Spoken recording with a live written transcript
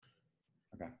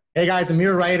Hey guys,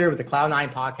 Amir Writer with the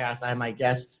Cloud9 podcast. I have my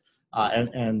guest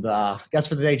guest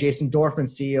for the day, Jason Dorfman,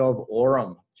 CEO of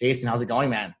Aurum. Jason, how's it going,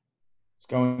 man? It's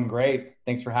going great.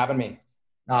 Thanks for having me.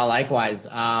 Likewise.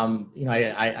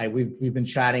 We've been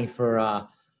chatting for a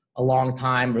long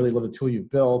time. Really love the tool you've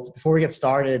built. Before we get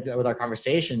started with our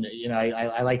conversation,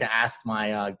 I like to ask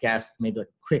my guests maybe a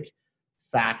quick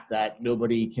fact that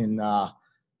nobody can.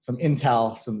 Some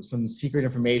intel, some secret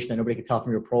information that nobody can tell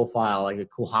from your profile, like a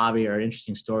cool hobby or an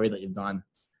interesting story that you've done.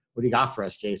 What do you got for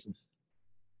us, Jason?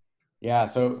 Yeah,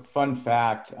 so fun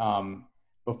fact,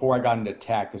 before I got into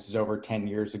tech, this is over 10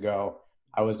 years ago,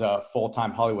 I was a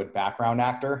full-time Hollywood background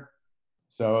actor.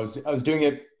 So I was doing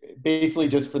it basically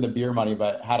just for the beer money,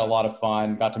 but had a lot of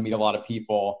fun, got to meet a lot of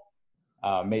people,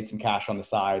 made some cash on the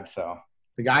side. So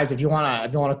guys, if you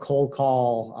want to cold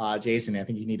call Jason, I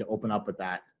think you need to open up with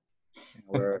that.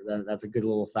 That's a good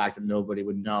little fact that nobody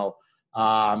would know.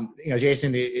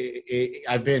 Jason,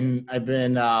 I've been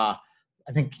I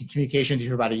think in communication with you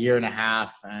for about a year and a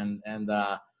half, and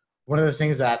one of the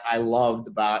things that I loved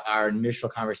about our initial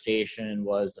conversation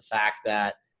was the fact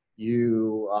that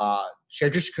you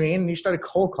shared your screen and you started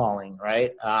cold calling,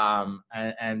 right?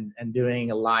 And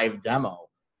doing a live demo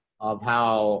of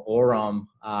how Aurum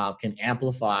can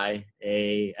amplify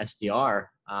a SDR.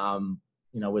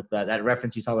 With that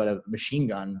reference, you talk about a machine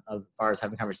gun as far as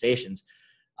having conversations,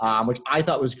 which I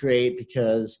thought was great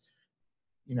because,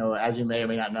 as you may or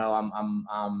may not know,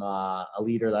 I'm a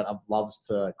leader that loves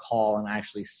to call and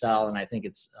actually sell. And I think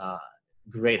it's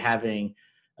great having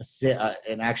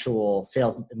an actual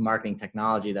sales and marketing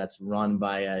technology that's run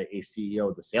by a CEO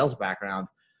with a sales background.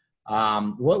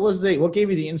 What gave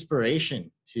you the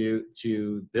inspiration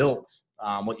to build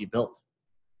what you built?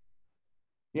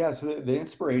 Yeah, so the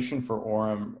inspiration for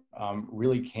Aurum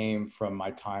really came from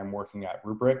my time working at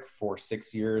Rubrik for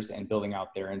 6 years and building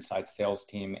out their inside sales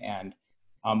team. And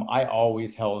I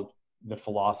always held the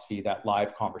philosophy that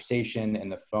live conversation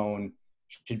and the phone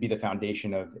should be the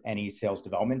foundation of any sales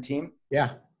development team.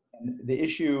 Yeah. And the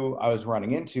issue I was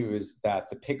running into is that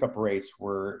the pickup rates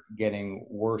were getting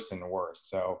worse and worse.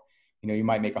 So, you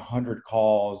might make 100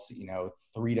 calls,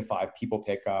 3 to 5 people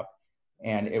pick up,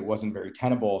 and it wasn't very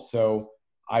tenable. So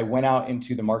I went out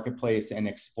into the marketplace and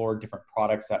explored different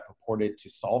products that purported to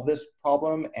solve this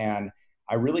problem. And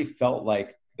I really felt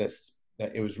like that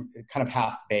it was kind of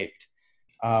half baked.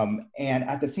 And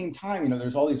at the same time,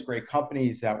 there's all these great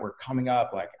companies that were coming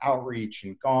up like Outreach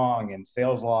and Gong and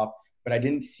SalesLoft, but I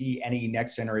didn't see any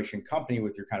next generation company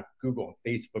with your kind of Google and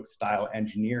Facebook style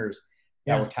engineers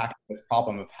that were tackling this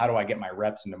problem of how do I get my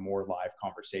reps into more live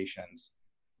conversations.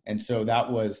 And so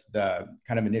that was the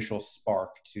kind of initial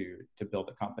spark to build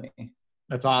a company.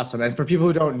 That's awesome. And for people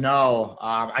who don't know,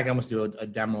 I can almost do a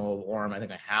demo of Aurum. I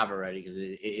think I have already because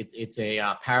it's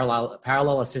a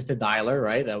parallel assisted dialer,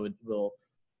 right? That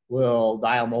will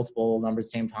dial multiple numbers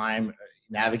at the same time,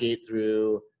 navigate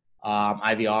through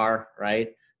IVR, right?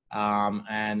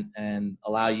 And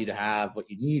allow you to have what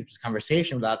you need, which is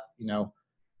conversation without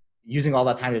using all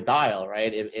that time to dial,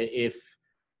 right? If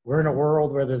we're in a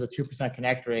world where there's a 2%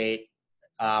 connect rate,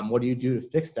 what do you do to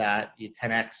fix that? You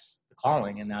 10x the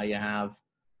calling, and now you have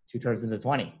 2 turns into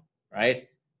 20, right?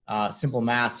 Simple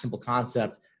math, simple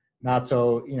concept. Not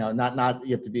so, not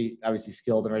you have to be obviously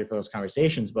skilled and ready for those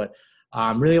conversations, but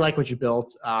really like what you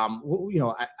built. I'm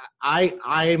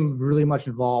really much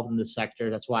involved in this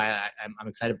sector. That's why I'm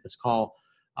excited with this call.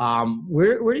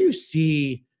 Where do you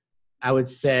see, I would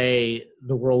say,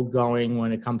 the world going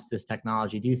when it comes to this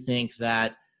technology? Do you think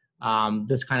that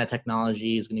this kind of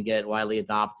technology is going to get widely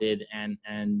adopted and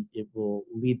it will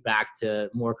lead back to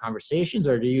more conversations?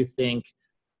 Or do you think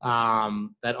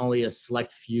that only a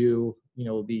select few,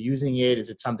 will be using it?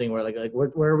 Is it something where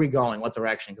where are we going? What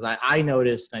direction? Because I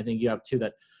noticed, and I think you have too,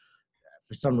 that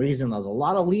for some reason, there's a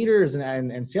lot of leaders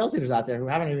and sales leaders out there who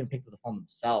haven't even picked up the phone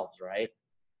themselves, right?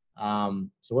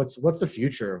 So what's the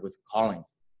future with calling?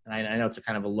 And I know it's a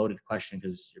kind of a loaded question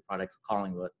because your product's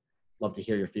calling, but love to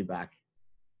hear your feedback.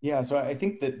 Yeah, so I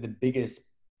think that the biggest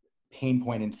pain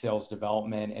point in sales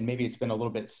development, and maybe it's been a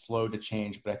little bit slow to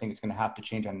change, but I think it's going to have to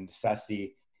change on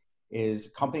necessity,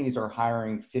 is companies are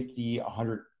hiring 50,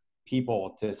 100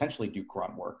 people to essentially do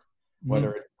grunt work,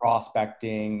 whether it's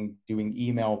prospecting, doing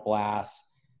email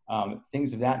blasts,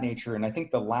 things of that nature. And I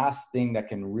think the last thing that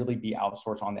can really be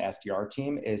outsourced on the SDR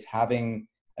team is having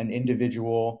an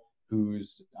individual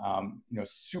who's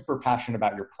super passionate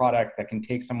about your product, that can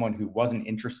take someone who wasn't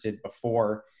interested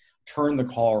before, turn the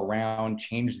call around,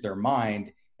 change their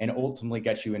mind, and ultimately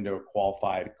get you into a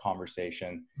qualified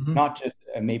conversation. Not just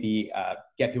maybe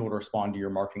get people to respond to your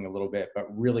marketing a little bit, but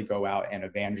really go out and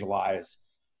evangelize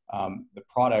the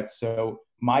product. So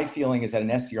my feeling is that an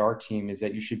SDR team is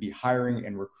that you should be hiring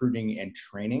and recruiting and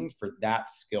training for that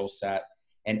skill set,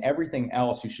 and everything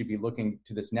else you should be looking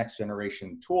to this next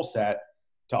generation tool set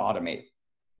to automate.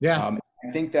 Yeah.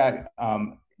 I think that,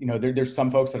 there's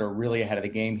some folks that are really ahead of the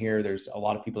game here. There's a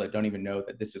lot of people that don't even know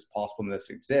that this is possible and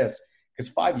this exists. Because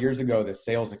 5 years ago, the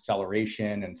sales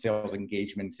acceleration and sales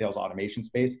engagement, sales automation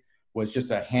space was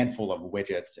just a handful of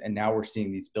widgets. And now we're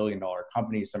seeing these billion-dollar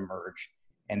companies emerge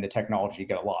and the technology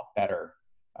get a lot better.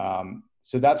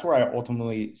 So that's where I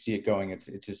ultimately see it going.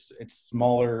 It's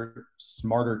smaller,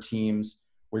 smarter teams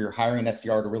where you're hiring an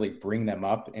SDR to really bring them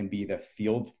up and be the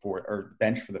field for, or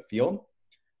bench for the field,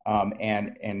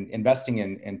 and investing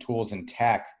in tools and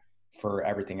tech for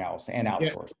everything else and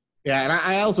outsource. Yeah, and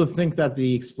I also think that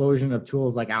the explosion of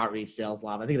tools like Outreach,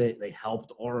 Salesloft, I think they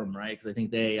helped Orem, right? Because I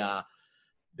think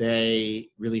they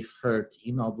really hurt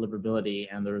email deliverability,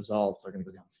 and the results are going to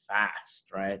go down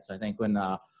fast, right? So I think when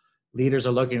leaders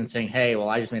are looking and saying, "Hey, well,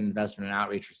 I just made an investment in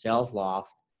Outreach or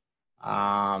Salesloft,"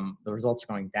 the results are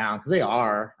going down because they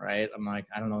are, right? I'm like,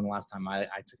 I don't know when the last time I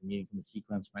took a meeting from the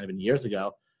Sequence, might have been years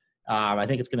ago. I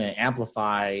think it's going to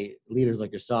amplify leaders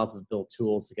like yourself who've built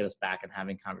tools to get us back and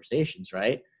having conversations,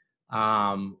 right?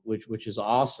 Which is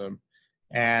awesome.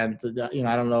 And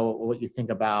I don't know what you think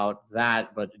about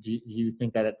that, but do you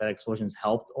think that that explosion has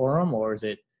helped Orem,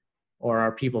 or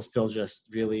are people still just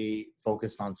really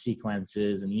focused on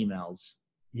sequences and emails?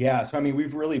 Yeah, so I mean,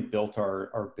 we've really built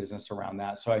our business around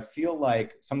that. So I feel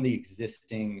like some of the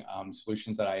existing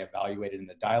solutions that I evaluated in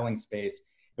the dialing space,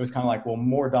 it was kind of like, well,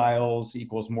 more dials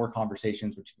equals more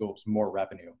conversations, which equals more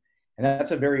revenue. And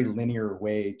that's a very linear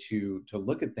way to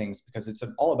look at things, because it's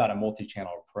all about a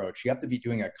multi-channel approach. You have to be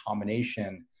doing a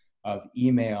combination of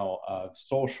email, of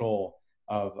social,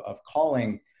 of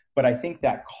calling. But I think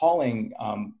that calling,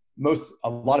 a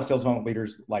lot of sales development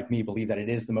leaders like me believe that it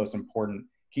is the most important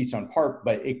keystone part,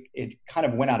 but it kind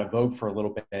of went out of vogue for a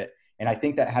little bit. And I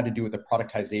think that had to do with the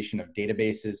productization of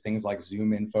databases, things like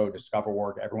ZoomInfo,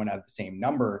 DiscoverWork, everyone had the same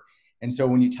number. And so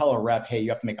when you tell a rep, hey, you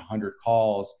have to make 100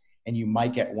 calls and you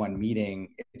might get one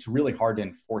meeting, it's really hard to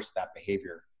enforce that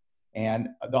behavior. And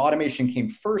the automation came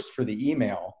first for the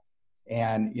email.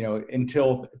 And,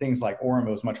 until things like Orem,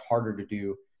 it was much harder to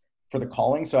do for the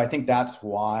calling. So I think that's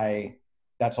why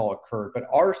that's all occurred. But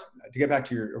to get back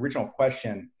to your original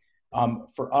question,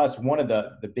 for us, one of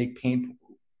the big pain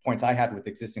points I had with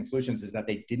existing solutions is that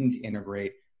they didn't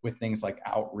integrate with things like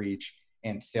Outreach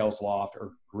and Salesloft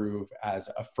or Groove as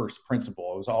a first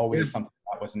principle. It was always something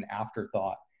that was an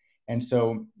afterthought. And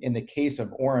so in the case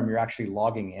of Orem, you're actually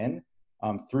logging in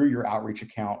through your Outreach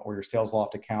account or your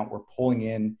Salesloft account. We're pulling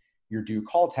in your due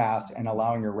call tasks and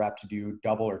allowing your rep to do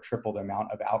double or triple the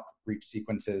amount of Outreach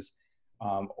sequences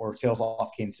or Salesloft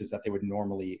cadences that they would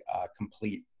normally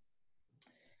complete.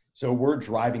 So we're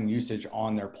driving usage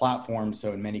on their platform.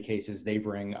 So in many cases, they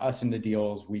bring us into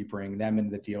deals, we bring them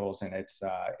into the deals, and it's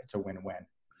a win-win.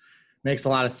 Makes a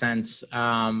lot of sense.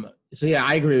 So yeah,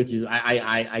 I agree with you.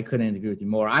 I couldn't agree with you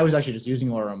more. I was actually just using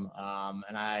Orem,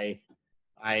 and I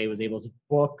was able to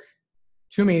book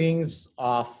 2 meetings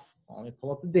off. Let me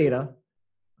pull up the data,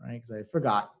 right? Because I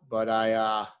forgot. But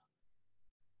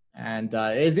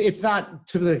it's not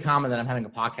typically common that I'm having a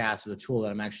podcast with a tool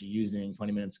that I'm actually using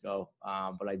 20 minutes ago.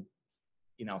 But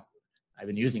I've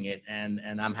been using it, and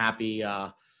I'm happy.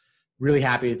 Really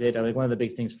happy with it. I mean, one of the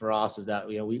big things for us is that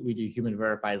we do human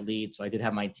verified leads. So I did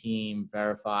have my team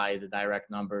verify the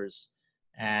direct numbers,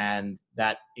 and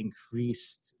that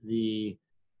increased the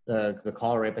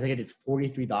call rate. I think I did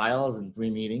 43 dials in 3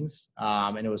 meetings,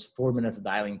 and it was 4 minutes of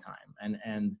dialing time.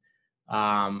 And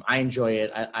I enjoy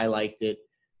it. I liked it.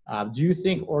 Do you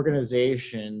think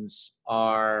organizations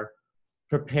are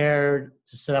prepared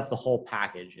to set up the whole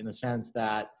package, in the sense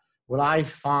that what I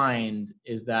find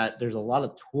is that there's a lot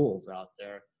of tools out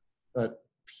there, but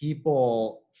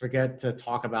people forget to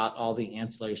talk about all the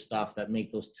ancillary stuff that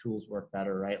make those tools work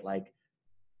better, right? Like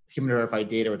human verified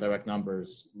data with direct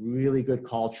numbers, really good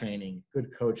call training,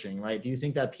 good coaching, right? Do you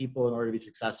think that people, in order to be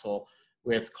successful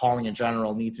with calling in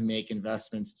general, need to make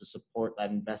investments to support that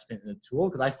investment in the tool?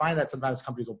 Because I find that sometimes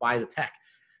companies will buy the tech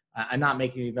and not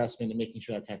making the investment in making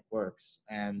sure that tech works.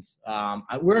 And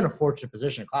we're in a fortunate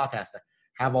position at CloudTest to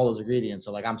have all those ingredients.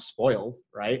 So like, I'm spoiled,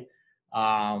 right?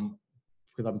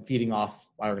 Because I'm feeding off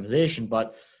my organization.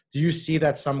 But do you see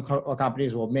that some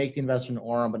companies will make the investment in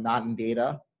Orem, but not in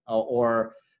data,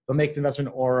 or they'll make the investment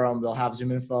in Orem, they'll have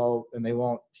ZoomInfo, and they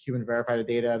won't human verify the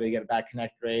data, they get a bad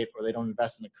connect rate, or they don't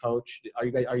invest in the coach?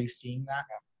 Are you seeing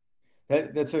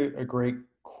that? That's a great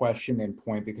question and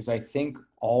point, because I think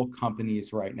all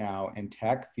companies right now in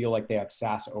tech feel like they have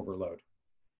SaaS overload.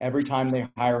 Every time they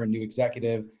hire a new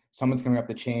executive, someone's coming up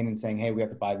the chain and saying, hey, we have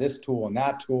to buy this tool and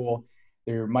that tool.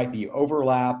 There might be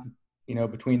overlap,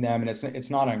 between them. And it's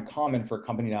not uncommon for a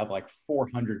company to have like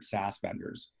 400 SaaS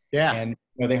vendors. Yeah. And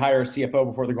they hire a CFO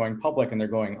before they're going public and they're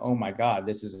going, oh my God,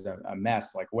 this is a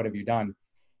mess. Like, what have you done?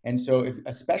 And so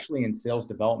especially in sales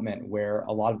development, where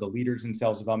a lot of the leaders in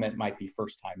sales development might be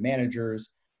first-time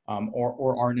managers,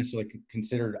 or aren't necessarily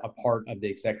considered a part of the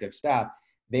executive staff,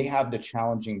 they have the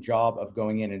challenging job of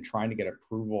going in and trying to get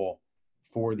approval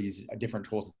for these different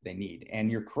tools that they need. And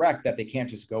you're correct that they can't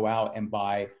just go out and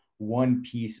buy one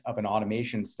piece of an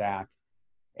automation stack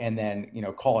and then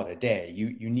call it a day.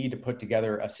 You need to put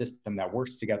together a system that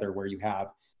works together, where you have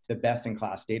the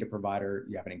best-in-class data provider,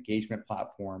 you have an engagement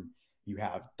platform, you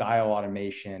have dial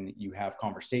automation, you have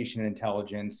conversation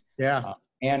intelligence,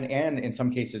 and in some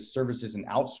cases services and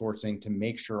outsourcing to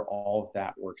make sure all of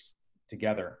that works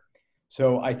together.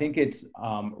 So I think it's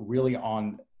really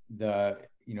on the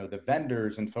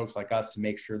vendors and folks like us to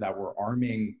make sure that we're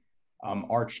arming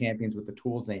our champions with the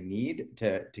tools they need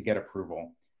to get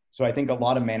approval. So I think a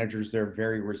lot of managers, they're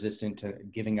very resistant to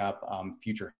giving up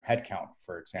future headcount,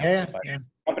 for example.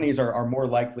 Companies are more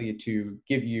likely to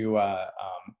give you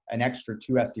an extra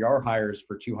 2 SDR hires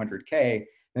for $200K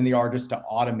than they are just to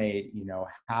automate,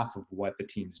 half of what the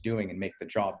team's doing and make the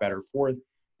job better for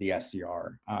the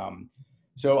SDR.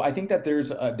 So I think that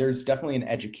there's definitely an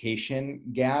education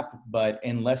gap, but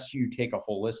unless you take a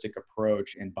holistic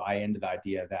approach and buy into the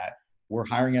idea that we're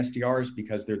hiring SDRs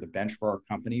because they're the bench for our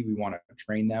company, we want to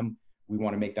train them, we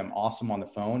want to make them awesome on the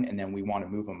phone, and then we want to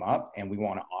move them up and we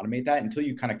want to automate that. Until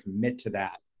you kind of commit to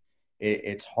that,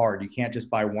 it's hard. You can't just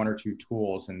buy 1 or 2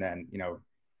 tools and then,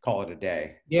 call it a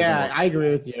day. Yeah, I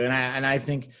agree with you. And I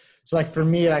think, so like for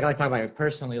me, like I like to talk about it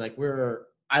personally, like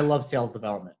I love sales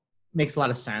development. Makes a lot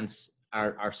of sense.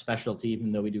 Our specialty,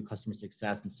 even though we do customer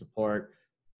success and support,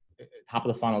 top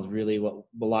of the funnel is really what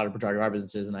a lot of majority of our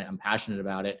business is, and I'm passionate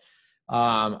about it.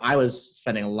 I was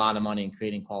spending a lot of money in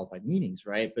creating qualified meetings,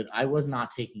 right? But I was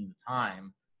not taking the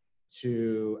time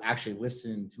to actually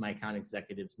listen to my account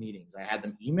executives' meetings. I had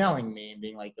them emailing me and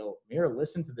being like, "Oh, Mira,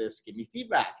 listen to this, give me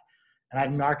feedback." And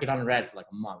I'd mark it unread for like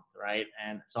a month, right?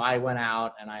 And so I went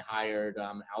out and I hired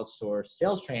an outsourced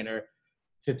sales trainer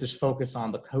to just focus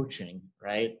on the coaching,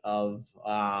 right, of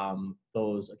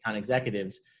those account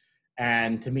executives.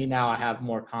 And to me now, I have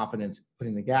more confidence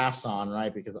putting the gas on,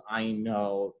 right, because I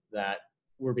know that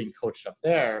we're being coached up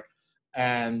there.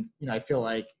 And, I feel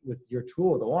like with your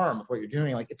tool, the Orem, with what you're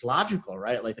doing, like it's logical,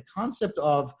 right? Like the concept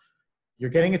of you're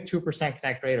getting a 2%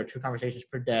 connect rate or 2 conversations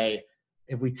per day.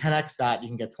 If we 10X that, you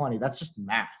can get 20. That's just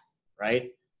math, right?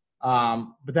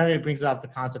 But then it brings up the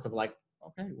concept of like,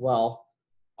 okay, well,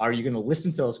 are you going to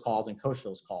listen to those calls and coach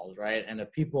those calls, right? And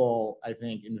if people, I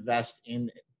think,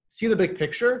 see the big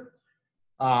picture,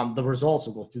 the results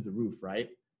will go through the roof, right?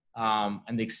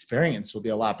 And the experience will be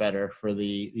a lot better for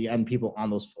the end people on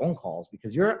those phone calls,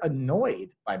 because you're annoyed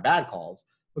by bad calls.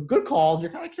 But good calls,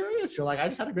 you're kind of curious. You're like, I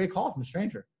just had a great call from a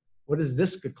stranger. What is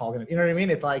this good call going to, you know what I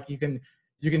mean? It's like you can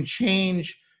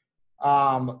change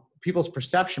people's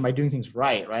perception by doing things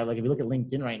right? Like if you look at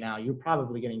LinkedIn right now, you're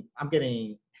probably I'm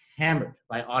getting hammered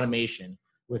by automation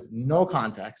with no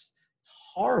context. It's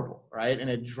horrible, right? And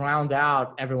it drowns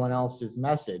out everyone else's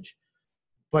message.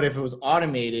 But if it was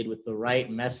automated with the right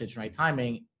message, right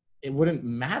timing, it wouldn't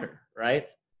matter, right?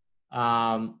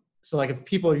 So like if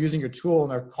people are using your tool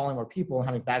and they're calling more people and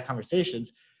having bad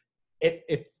conversations,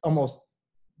 it almost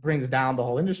brings down the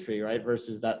whole industry, right?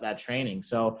 Versus that training.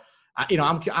 So,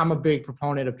 I'm a big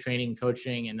proponent of training and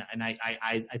coaching, and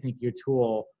I think your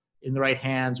tool in the right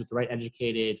hands with the right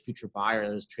educated future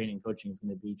buyers, training and coaching is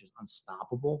going to be just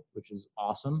unstoppable, which is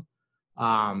awesome.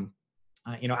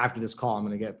 After this call, I'm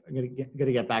going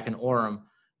to get back in Orem.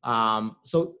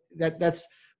 So that's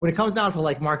when it comes down to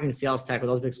like marketing and sales tech with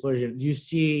those big explosions. Do you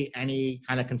see any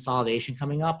kind of consolidation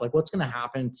coming up? Like what's going to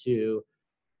happen to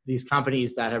these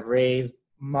companies that have raised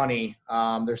money?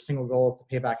 Their single goal is to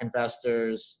pay back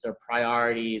investors, their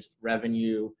priorities,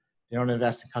 revenue. They don't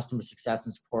invest in customer success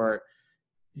and support.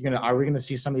 Are we going to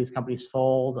see some of these companies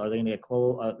fold? Are they going to get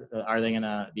closed? Are they going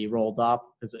to be rolled up?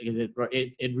 Because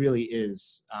it really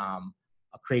is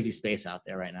a crazy space out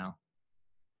there right now.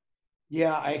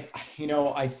 Yeah,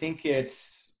 I think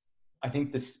I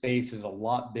think the space is a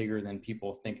lot bigger than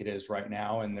people think it is right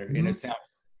now, and and it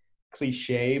sounds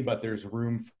cliche, but there's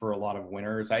room for a lot of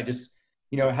winners. I just,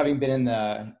 having been in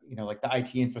the, like the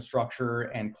IT infrastructure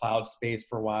and cloud space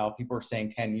for a while, people were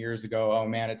saying 10 years ago, oh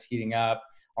man, it's heating up.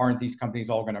 Aren't these companies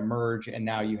all going to merge? And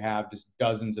now you have just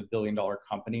dozens of billion-dollar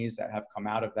companies that have come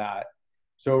out of that.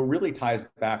 So it really ties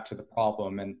back to the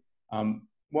problem. And,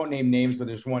 won't name names, but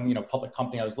there's one, public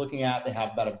company I was looking at. They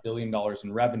have about $1 billion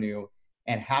in revenue,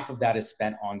 and half of that is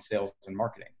spent on sales and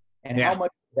marketing. And how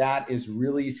much of that is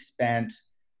really spent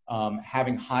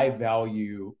having high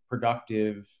value,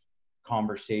 productive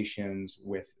conversations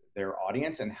with their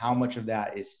audience, and how much of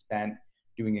that is spent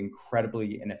doing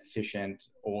incredibly inefficient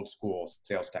old school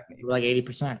sales techniques. Like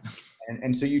 80%.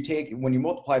 And so when you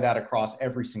multiply that across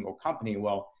every single company,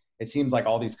 well, it seems like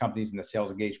all these companies in the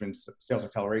sales engagement, sales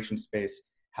acceleration space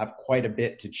have quite a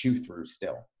bit to chew through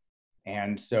still.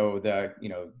 And so the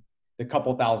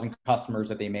couple thousand customers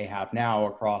that they may have now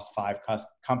across 5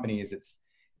 companies,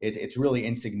 it's really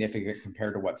insignificant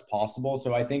compared to what's possible.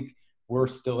 So I think we're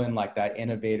still in like that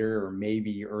innovator or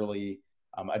maybe early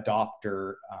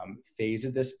adopter phase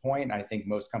at this point. And I think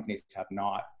most companies have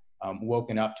not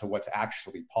woken up to what's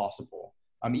actually possible.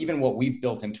 Even what we've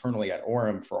built internally at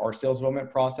Orem for our sales development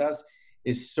process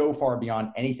is so far beyond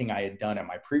anything I had done at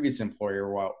my previous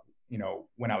employer.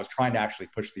 When I was trying to actually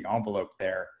push the envelope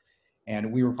there,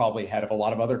 and we were probably ahead of a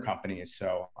lot of other companies.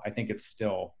 So I think it's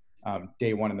still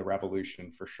day one in the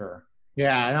revolution for sure.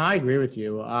 Yeah, and I agree with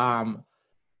you.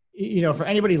 For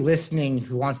anybody listening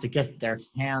who wants to get their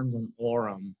hands on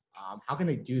Orem, how can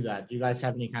they do that? Do you guys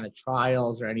have any kind of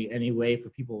trials or any way for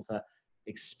people to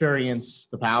experience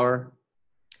the power?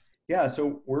 Yeah,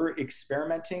 so we're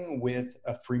experimenting with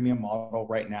a freemium model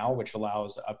right now, which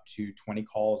allows up to 20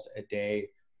 calls a day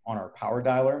on our power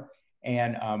dialer.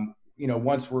 And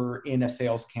once we're in a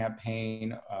sales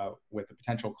campaign with a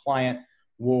potential client,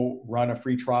 we'll run a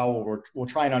free trial. We'll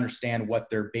try and understand what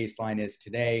their baseline is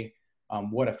today,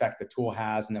 what effect the tool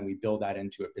has, and then we build that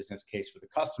into a business case for the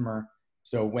customer.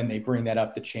 So when they bring that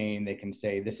up the chain, they can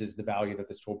say, this is the value that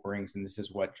this tool brings, and this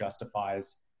is what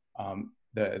justifies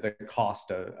the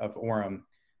cost of Orem.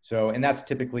 So, and that's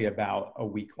typically about a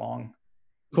week long.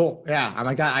 Cool. Yeah.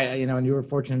 And you were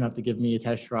fortunate enough to give me a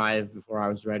test drive before I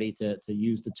was ready to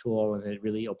use the tool, and it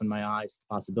really opened my eyes to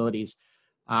possibilities,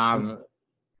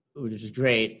 which is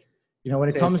great. When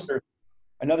it comes to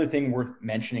another thing worth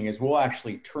mentioning is we'll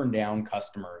actually turn down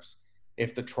customers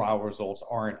if the trial results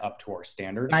aren't up to our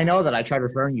standards. I know that. I tried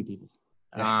referring you people.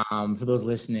 Yes. For those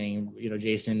listening,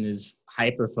 Jason is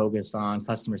hyper focused on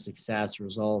customer success,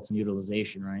 results, and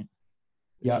utilization, right?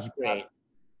 Which is great.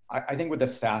 I think with a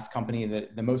SaaS company,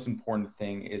 the most important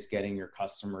thing is getting your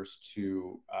customers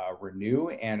to renew,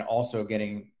 and also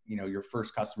getting your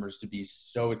first customers to be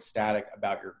so ecstatic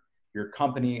about your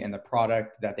company and the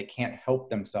product that they can't help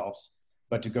themselves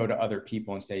but to go to other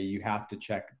people and say, you have to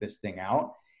check this thing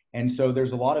out. And so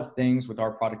there's a lot of things with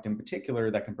our product in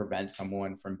particular that can prevent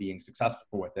someone from being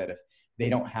successful with it. If they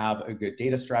don't have a good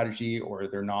data strategy, or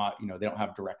they're not, they don't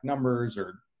have direct numbers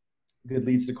or good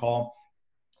leads to call,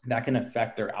 that can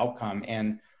affect their outcome.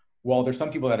 And while there's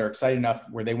some people that are excited enough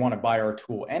where they want to buy our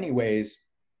tool anyways,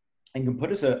 and can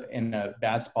put us in a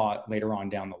bad spot later on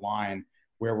down the line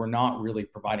where we're not really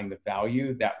providing the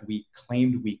value that we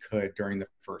claimed we could during the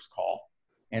first call.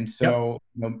 And so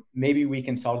maybe we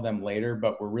can sell to them later,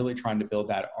 but we're really trying to build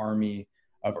that army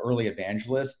of early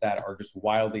evangelists that are just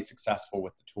wildly successful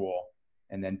with the tool,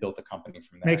 and then build a company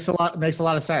from there. Makes a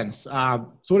lot of sense. So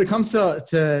when it comes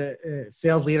to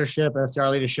sales leadership,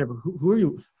 SDR leadership, who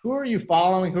are you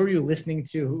following? Who are you listening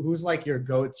to? Who's like your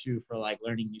go-to for like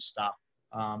learning new stuff?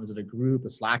 Is it a group, a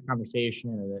Slack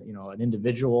conversation, an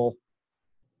individual?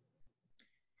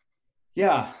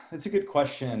 Yeah, that's a good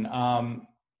question.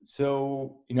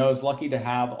 So, I was lucky to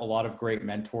have a lot of great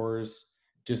mentors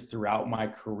just throughout my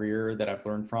career that I've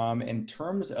learned from. In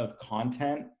terms of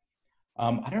content,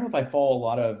 I don't know if I follow a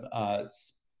lot of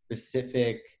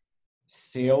specific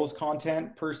sales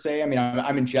content per se. I mean,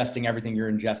 I'm ingesting everything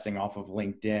you're ingesting off of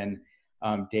LinkedIn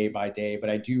day by day,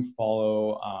 but I do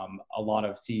follow a lot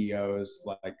of CEOs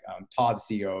like Todd,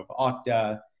 CEO of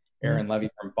Okta, Aaron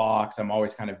Levy from Box. I'm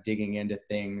always kind of digging into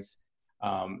things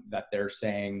that they're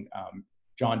saying.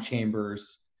 John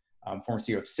Chambers, former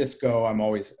CEO of Cisco, I'm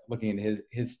always looking into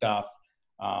his stuff,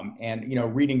 and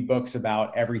reading books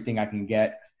about everything I can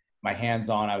my hands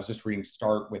on. I was just reading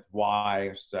Start with Why,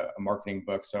 it's a marketing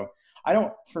book. So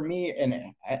for me,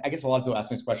 and I guess a lot of people ask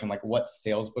me this question, like, what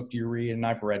sales book do you read? And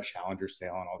I've read Challenger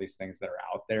Sale and all these things that are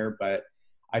out there, but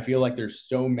I feel like there's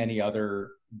so many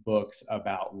other books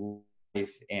about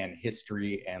life and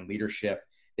history and leadership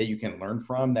that you can learn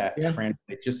from that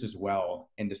translate just as well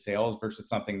into sales versus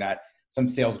something that some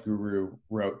sales guru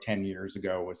wrote 10 years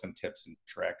ago with some tips and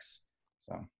tricks.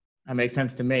 So that makes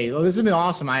sense to me. Well, this has been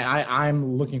awesome.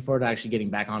 I'm looking forward to actually getting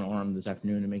back on Orem this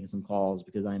afternoon and making some calls,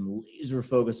 because I'm laser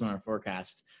focused on our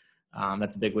forecast.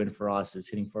 That's a big win for us, is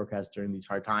hitting forecasts during these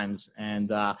hard times.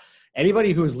 And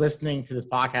anybody who is listening to this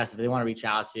podcast, if they want to reach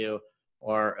out to,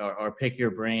 or pick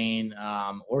your brain,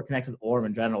 or connect with Orem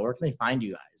in general, where can they find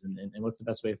you guys, and what's the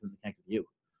best way for them to connect with you?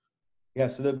 Yeah,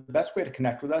 so the best way to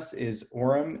connect with us is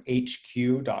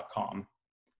oremhq.com.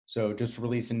 So just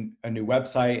releasing a new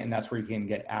website, and that's where you can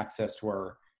get access to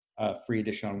our free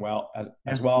edition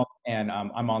as well. And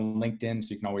I'm on LinkedIn,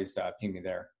 so you can always ping me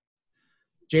there.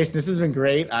 Jason, this has been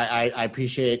great. I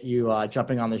appreciate you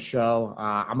jumping on the show.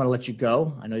 I'm going to let you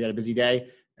go. I know you got a busy day,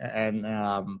 and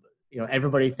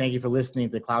everybody, thank you for listening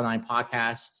to the Cloud9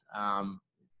 podcast.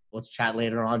 Let's chat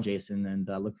later on, Jason, and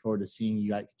look forward to seeing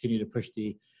you guys continue to push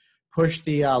the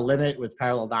limit with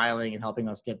parallel dialing and helping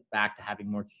us get back to having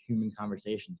more human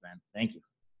conversations, man. Thank you.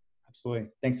 Absolutely.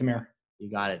 Thanks, Amir. You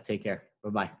got it. Take care.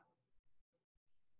 Bye-bye.